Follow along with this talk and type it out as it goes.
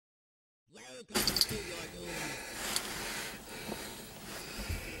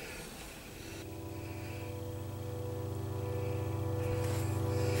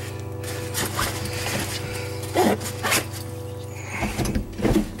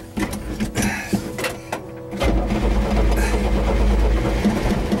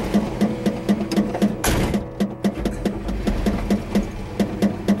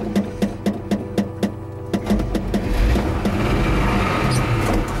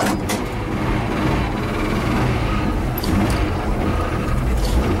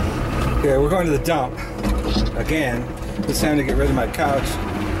Okay, we're going to the dump again. This time to get rid of my couch,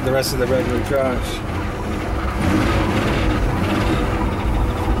 the rest of the regular trash.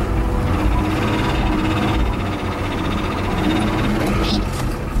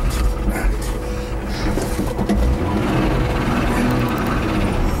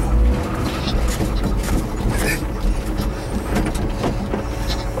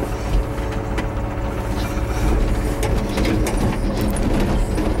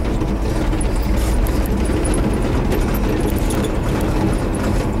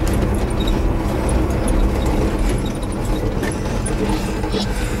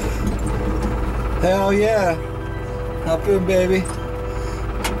 Hell yeah. Hop in, baby.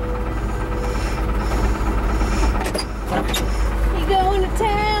 You going to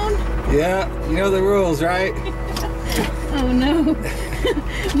town? Yeah, you know the rules, right? Oh no.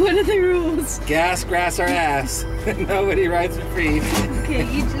 What are the rules? Gas, grass, or ass. Nobody rides for free. Okay,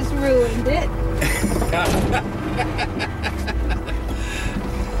 you just ruined it.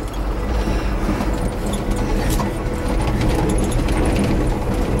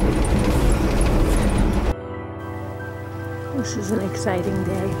 This is an exciting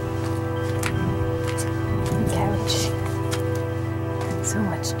day. The couch. So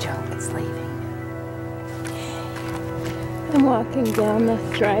much junk is leaving. I'm walking down the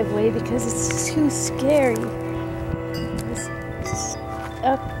driveway because it's too scary. This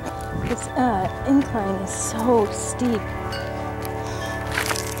incline is so steep.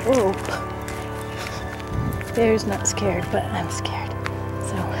 Whoa. Bear's not scared, but I'm scared.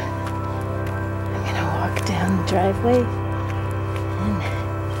 So I'm gonna walk down the driveway. And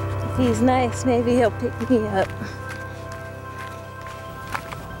if he's nice, maybe he'll pick me up.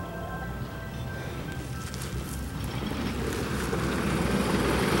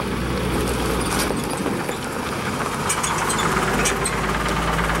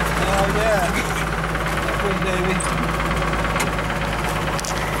 Oh yeah. Good,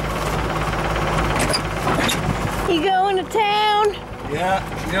 baby. You going to town? Yeah,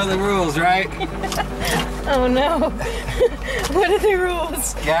 you know the rules, right? Oh no. What are the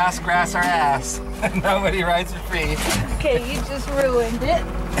rules? Gas, grass, or ass. Nobody rides for free. Okay, you just ruined it.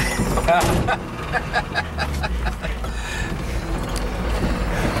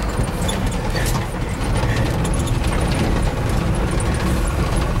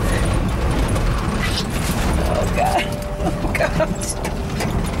 Oh God. Oh God.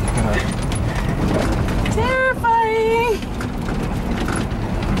 Terrifying.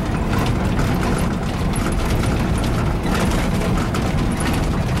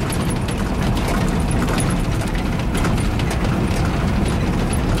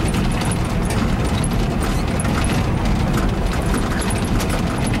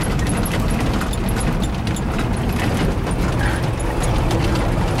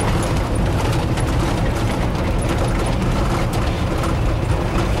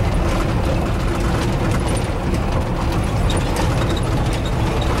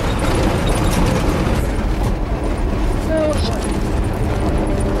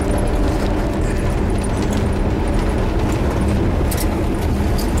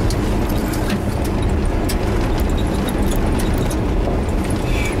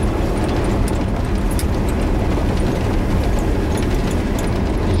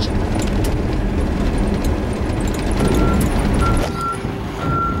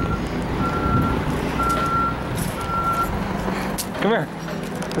 Come here.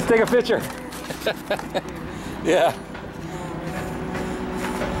 Let's take a picture. Yeah.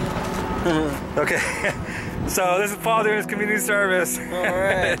 Okay. So this is Paul doing his community service. All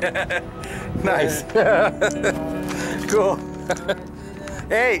right. Nice. Cool.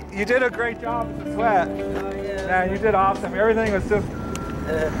 Hey, you did a great job with the sweat. Oh, yeah. Man, you did awesome. Everything was so...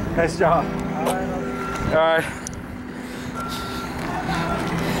 Nice job. All right.